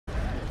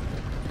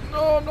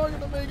No, I'm not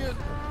gonna make it.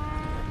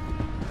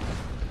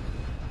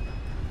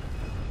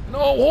 No,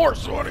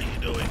 horse, what are you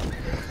doing?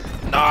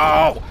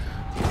 No!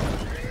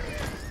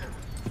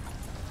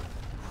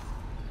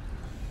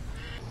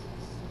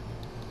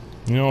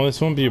 You know,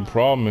 this wouldn't be a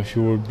problem if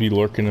you would be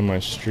lurking in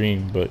my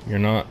stream, but you're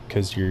not,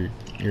 because you're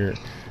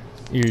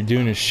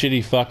doing a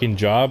shitty fucking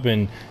job,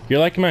 and you're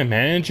like my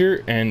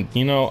manager, and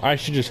you know I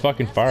should just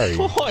fucking fire you.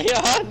 Oh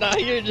yeah, now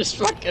you're just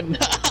fucking.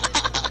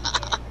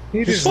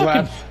 He just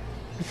left.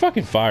 You're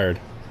fucking fired.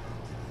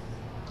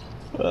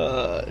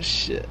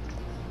 Shit.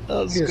 That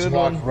was He a just good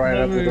walked one. right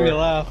That out the made me door.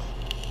 laugh.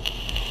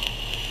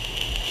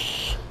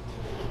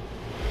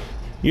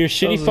 You're a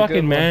shitty was a fucking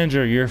good one.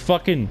 manager. You're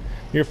fucking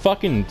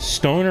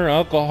stoner,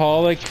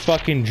 alcoholic,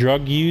 fucking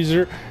drug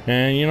user,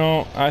 and you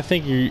know I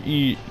think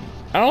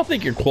I don't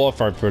think you're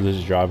qualified for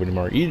this job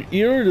anymore. You don't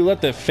really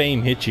let that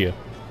fame hit you.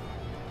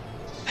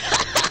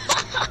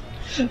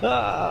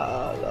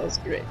 Ah, that was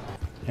great.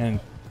 And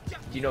Do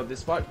you know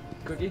this spot,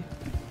 Cookie?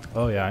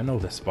 oh yeah, I know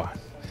this spot.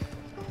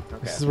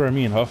 Okay. This is where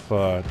me and Huff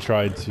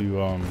tried to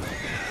Oh,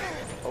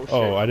 shit.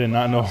 Oh, I did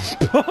not know.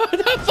 What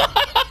the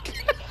fuck?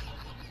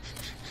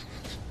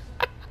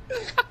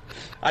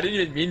 I didn't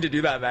even mean to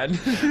do that, man.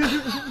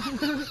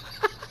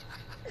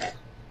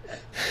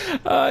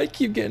 I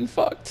keep getting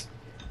fucked.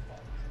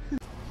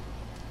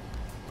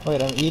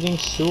 Wait, I'm eating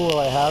stew while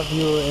I have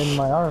you in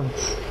my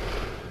arms.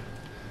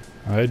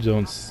 I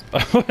don't.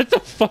 What the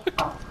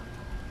fuck?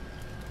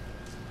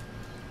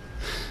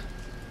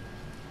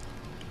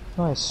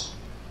 Nice.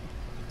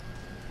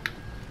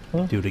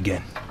 Do it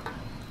again.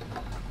 I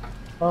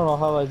don't know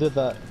how I did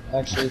that,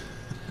 actually.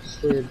 It's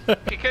weird.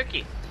 Hey,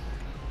 Cookie,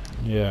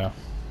 Yeah.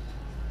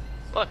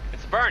 look,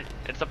 it's burned.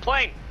 It's a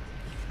plane.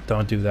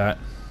 Don't do that.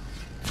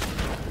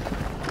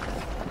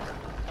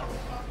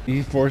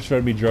 He force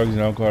fed me drugs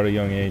and alcohol at a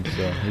young age,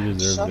 so he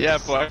deserves it. Yeah,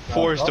 but I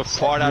forced the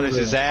fart out of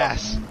his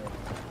ass.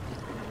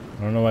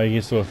 I don't know why you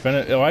get so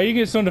offended. Why you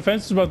get so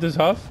defensive about this,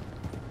 Huff?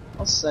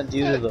 I'll send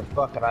you to the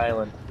fucking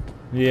island.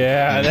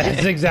 Yeah,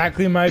 that's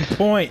exactly my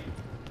point.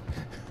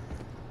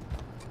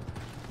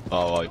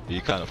 Oh, well,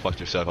 you kind of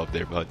fucked yourself up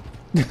there, bud.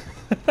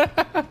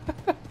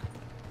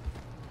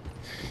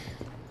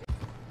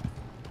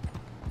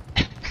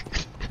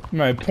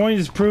 My point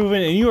is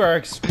proven, and you are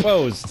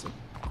exposed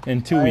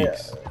in 2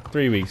 weeks,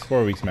 3 weeks,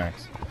 4 weeks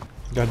max.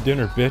 Got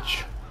dinner,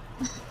 bitch.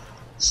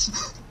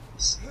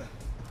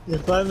 You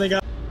finally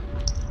got.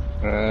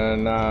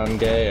 And I'm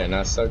gay and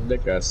I suck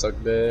dick, I suck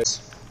dick.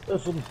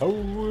 There's some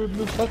hoes in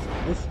the sun.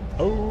 There's some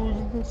hoes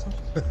in the sun.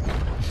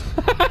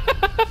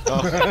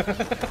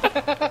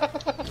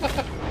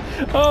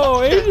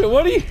 Oh, Adrian,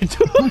 what are you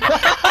doing?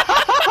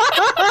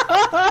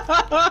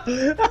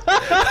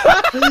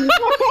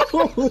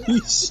 Holy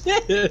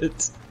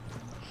shit!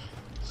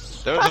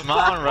 There was a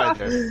mountain right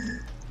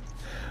there.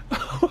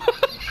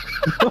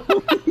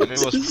 And it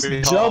was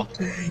pretty tall. Jump!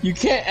 You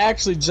can't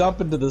actually jump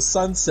into the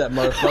sunset,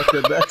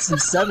 motherfucker. That's some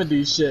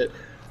 70s shit.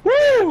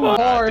 Woo!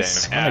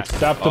 Horse! Damn, yeah.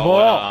 Unacceptable.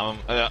 Oh,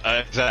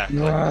 exactly.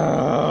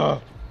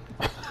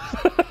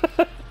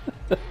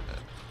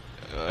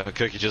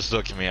 Cookie, just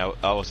look at me.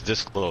 I was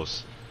this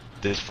close.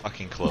 This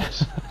fucking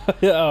close.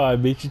 Oh, I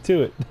beat you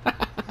to it.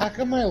 How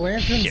come my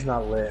lantern's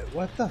not lit?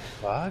 What the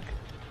fuck?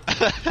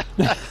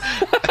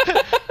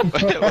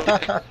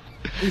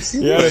 You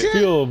see You're out this of shit?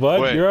 fuel,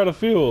 bud. Wait. You're out of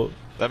fuel.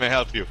 Let me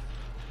help you.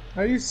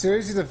 Are you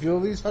serious? You have to fuel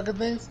these fucking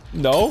things?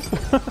 No.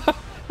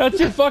 That's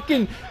your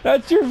fucking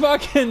metal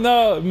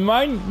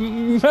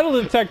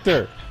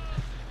detector.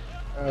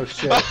 Oh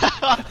shit.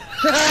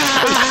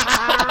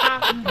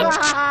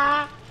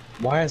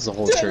 Why is the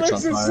whole It church on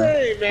looks the fire?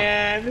 same,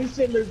 man. This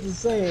shit looks the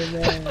same,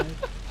 man.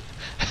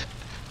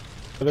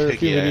 There are a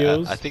few Cookie,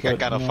 videos. I think I but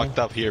kind of no. fucked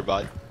up here,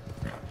 bud.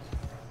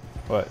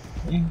 What?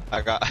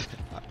 I got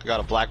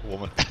a black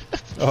woman.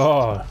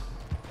 Oh.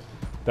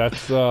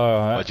 That's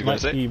What you gonna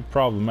might say? be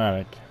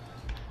problematic.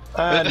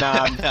 Nah,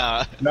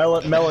 Nah.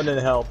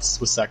 melanin helps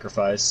with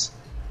sacrifice.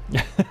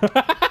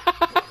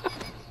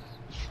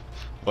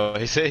 What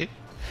did he say?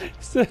 He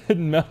said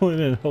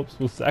melanin helps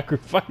with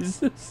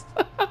sacrifices.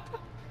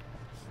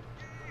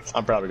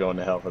 I'm probably going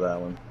to hell for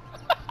that one.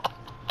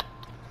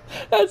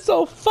 That's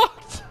so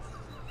fucked.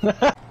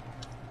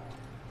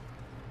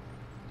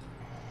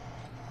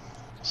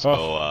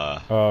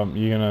 So,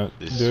 You gonna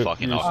This is do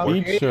fucking your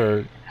awkward. speech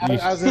or?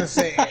 I was gonna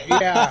say,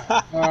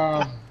 yeah.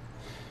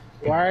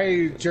 Why are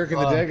you jerking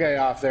the dead guy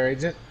off there,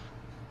 Agent?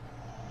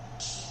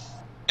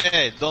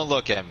 hey, don't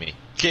look at me.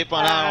 Keep an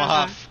eye on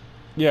Huff.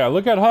 Yeah,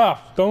 look at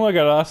Huff. Don't look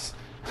at us.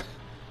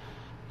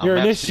 I'm You're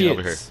messaging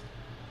over here. initiates.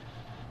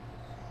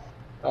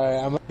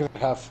 Alright, I'm looking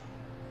at Huff.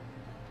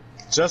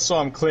 Just so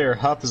I'm clear,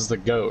 Huff is the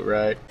goat,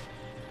 right?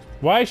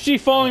 Why is she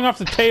falling off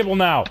the table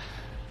now?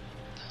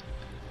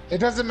 It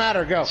doesn't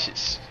matter, go.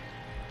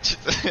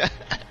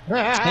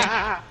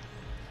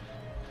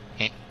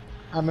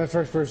 I'm in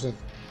first person.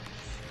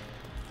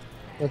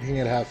 Looking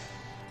at Huff.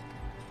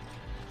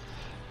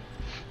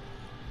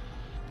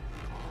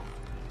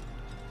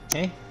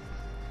 Hey?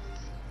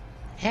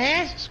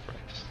 Huh? Jesus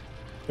Christ.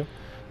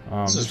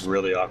 This is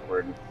really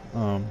awkward.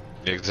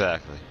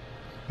 Exactly.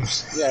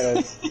 Yeah,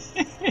 that's,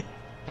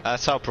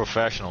 That's how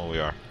professional we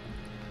are.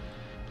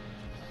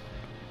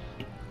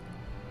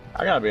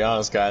 I gotta be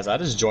honest, guys. I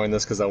just joined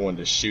this because I wanted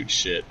to shoot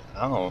shit.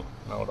 I don't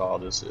know what all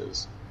this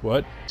is.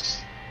 What?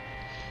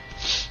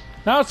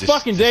 Now it's This-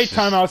 fucking this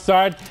daytime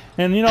outside,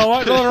 and you know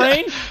what,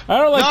 Lorraine? I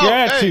don't like No, your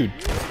hey. attitude.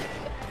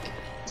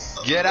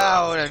 Get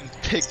out and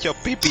take your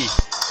pee-pee.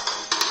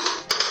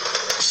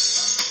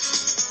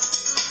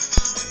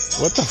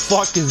 What the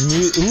fuck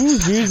is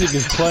whose music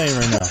is playing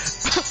right now?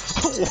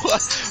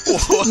 What?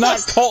 This is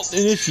not cult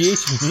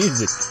initiation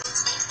music.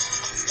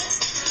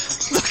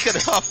 Look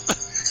it up.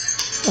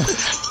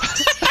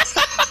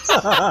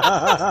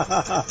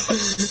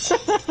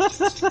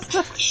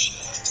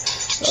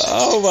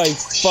 Oh my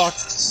fuck.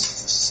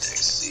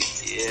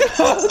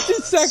 Oh, too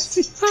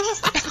sexy.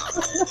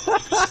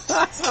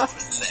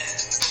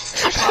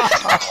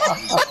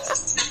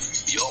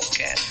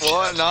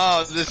 What?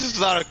 No, this is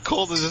not a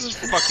cult. This is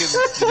fucking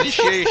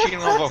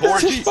initiation of a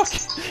orgy.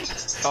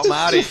 I'm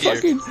out of It's here.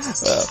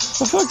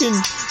 a fucking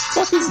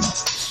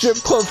strip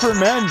club for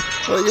men.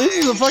 Like, this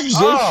is a fucking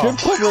gay strip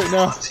club right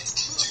now.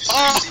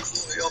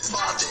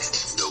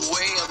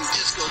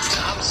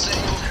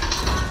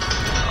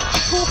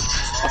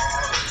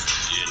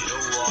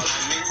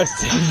 I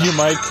saved you,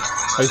 Mike.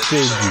 I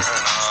saved you.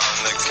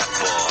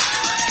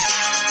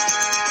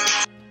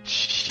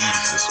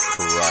 Jesus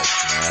Christ,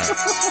 man.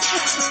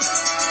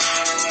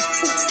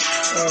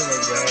 Oh my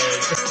god.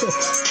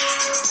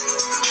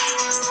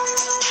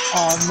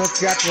 on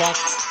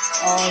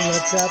the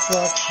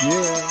catwalk,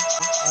 yeah.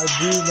 I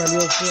do my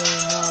little thing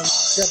on the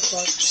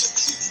catwalk.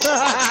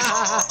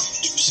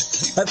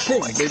 I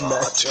think Big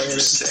Mac playing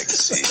it.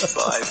 Sexy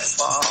by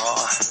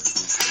far,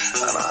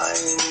 and I'm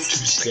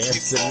too sexy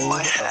Dancing for me. my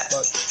What the hat.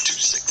 fuck? Too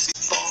sexy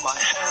for my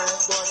hat.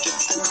 What you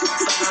think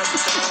about that?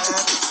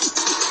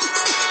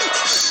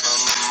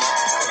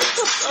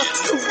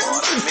 You know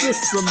what I mean?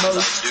 It's the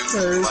most Do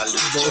my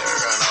little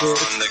turn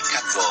on the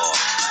catwalk.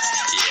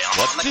 Yeah,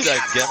 What on the did I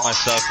get catwalk.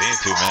 myself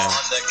into, man? On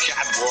the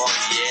catwalk,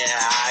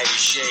 yeah, I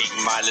shake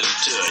my little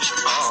touch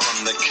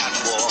on the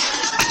catwalk.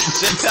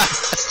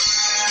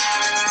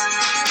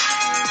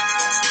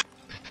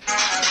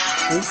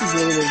 This is a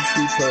little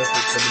too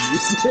perfect for the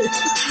music.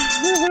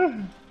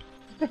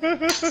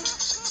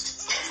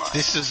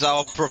 This is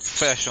how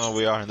professional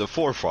we are in the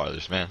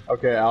forefathers, man.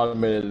 Okay, I'll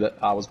admit it that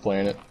I was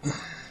playing it.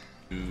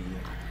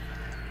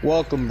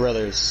 Welcome,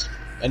 brothers,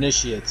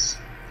 initiates.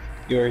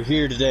 You are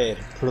here today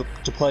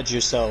to pledge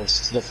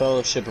yourselves to the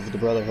fellowship of the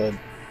Brotherhood.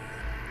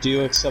 Do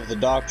you accept the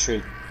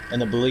doctrine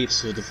and the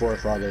beliefs of the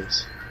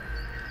forefathers?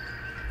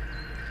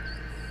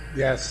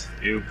 Yes.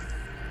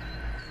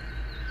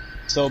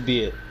 So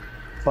be it.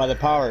 By the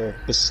power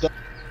bestowed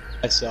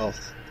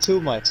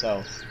to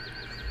myself,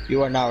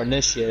 you are now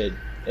initiated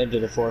into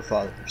the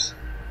forefathers.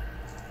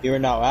 You are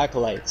now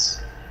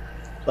acolytes.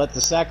 Let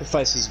the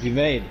sacrifices be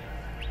made.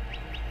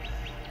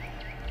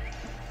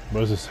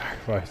 What is a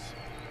sacrifice?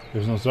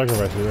 There's no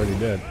sacrifice, we're already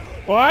dead.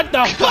 What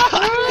the fuck?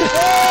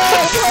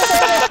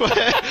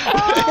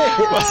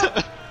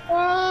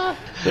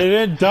 They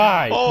didn't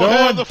die. Oh, no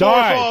hell, one the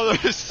died.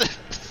 forefathers!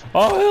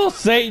 Oh, hell,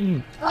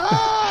 Satan.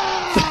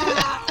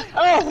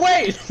 Oh,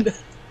 wait!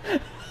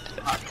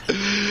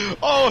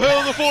 Oh,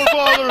 hell, the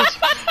forefathers!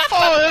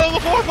 Oh, hell, the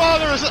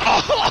forefathers!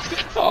 Oh.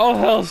 Oh,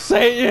 hell,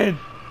 Satan.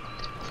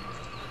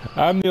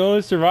 I'm the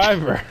only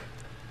survivor.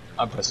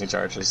 I'm pressing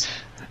charges.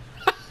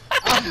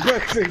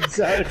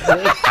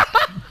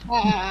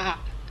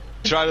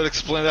 Try to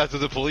explain that to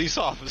the police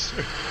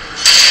officer.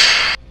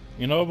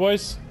 You know what,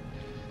 boys?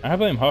 I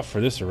blame Huff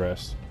for this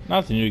arrest.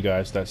 Not the new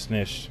guys that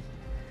snitched.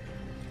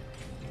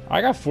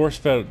 I got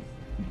force-fed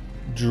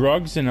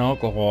drugs and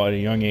alcohol at a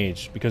young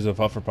age because of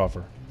Huffer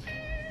Puffer.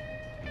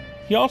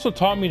 He also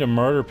taught me to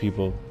murder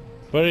people.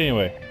 But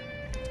anyway,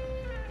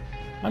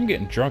 I'm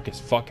getting drunk as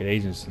fucking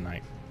agents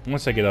tonight.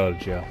 Once I get out of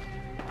jail.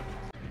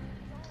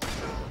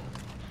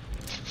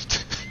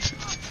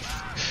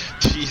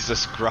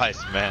 Jesus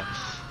Christ, man.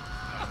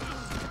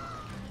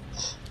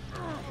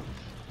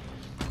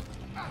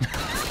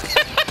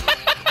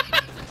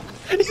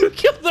 You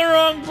killed the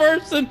wrong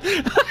person!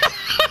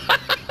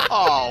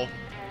 Oh.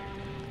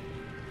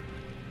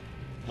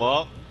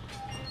 Well.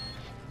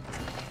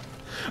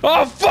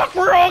 Oh fuck,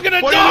 we're all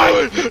gonna What die!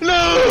 are you doing?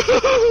 No!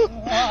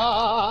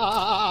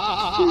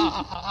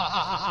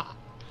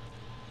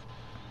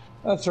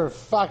 That's her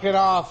fucking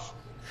off.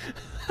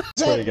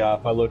 Swear to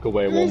God, if I look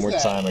away one Who's more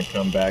that? time and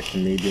come back to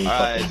me being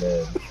Alright. fucking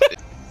dead.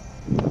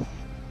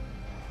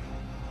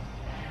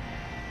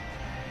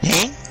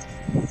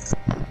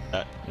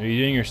 Are you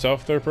doing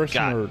yourself third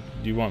person, God. or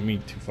do you want me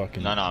to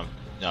fucking... No,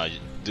 you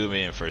do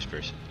me in first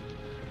person.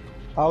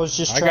 I was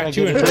just I trying got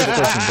to you in get first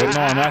person, but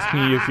no, I'm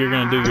asking you if you're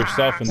gonna do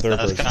yourself in third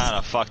That's person. kind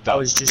of fucked up. I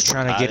was just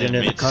trying to I get didn't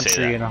into the mean to say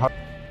country that. in a heart.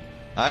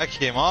 I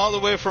came all the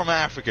way from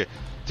Africa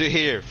to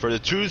here for the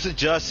truth and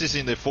justice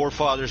in the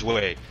forefathers'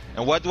 way.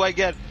 And what do I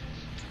get?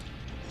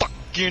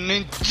 Fucking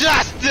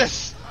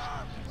injustice!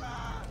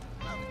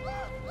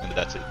 And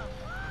that's it.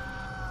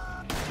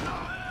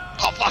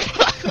 Oh, fuck!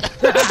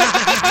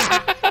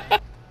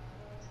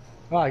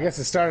 Well, I guess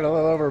it started a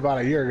little over about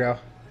a year ago.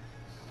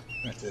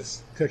 That's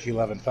this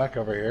cookie-loving fuck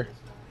over here.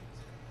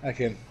 I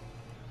can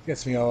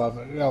gets me all up.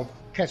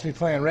 Catch me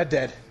playing Red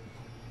Dead.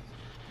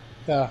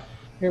 So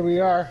here we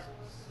are.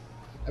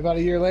 About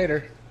a year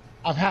later,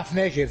 I'm half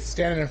naked,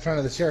 standing in front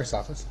of the sheriff's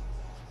office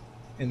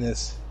in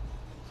this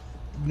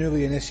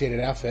newly initiated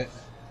outfit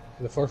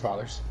for the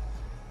forefathers,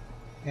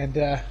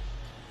 and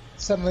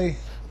suddenly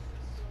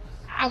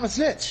I'm a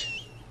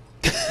snitch.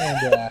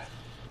 And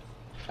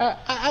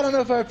I don't know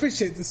if I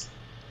appreciate this.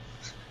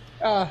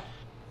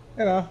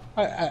 You know,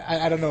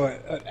 I don't know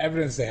what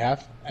evidence they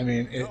have. I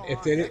mean,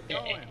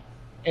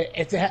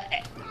 if they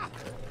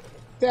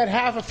had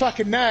half a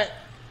fucking nut,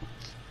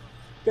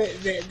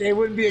 they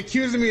wouldn't be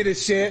accusing me of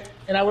this shit,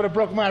 and I would have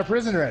broke them out of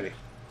prison already.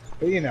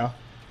 But you know,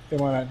 they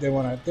wanna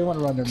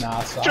run their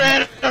mouths. So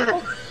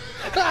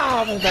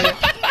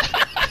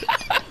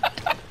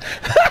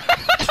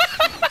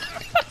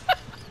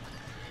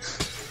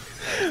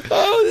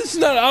Oh, this is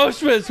not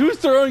Auschwitz. Who's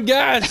throwing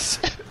gas?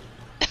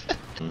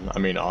 I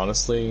mean,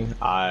 honestly,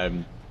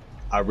 I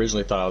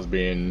originally thought I was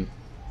being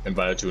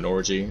invited to an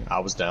orgy. I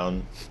was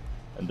down,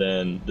 and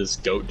then this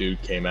goat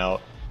dude came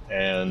out,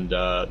 and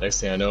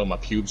next thing I know, my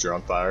pubes are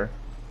on fire.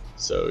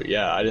 So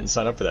yeah, I didn't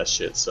sign up for that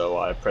shit, so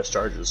I pressed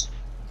charges.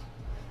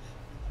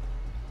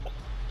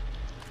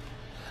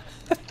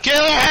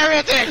 Kill a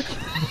heretic!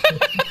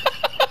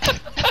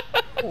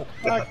 Oh,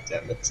 God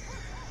damn it.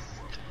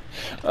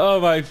 Oh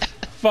my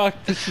fuck,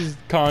 this is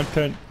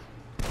content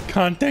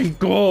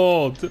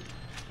gold.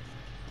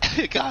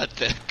 God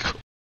damn.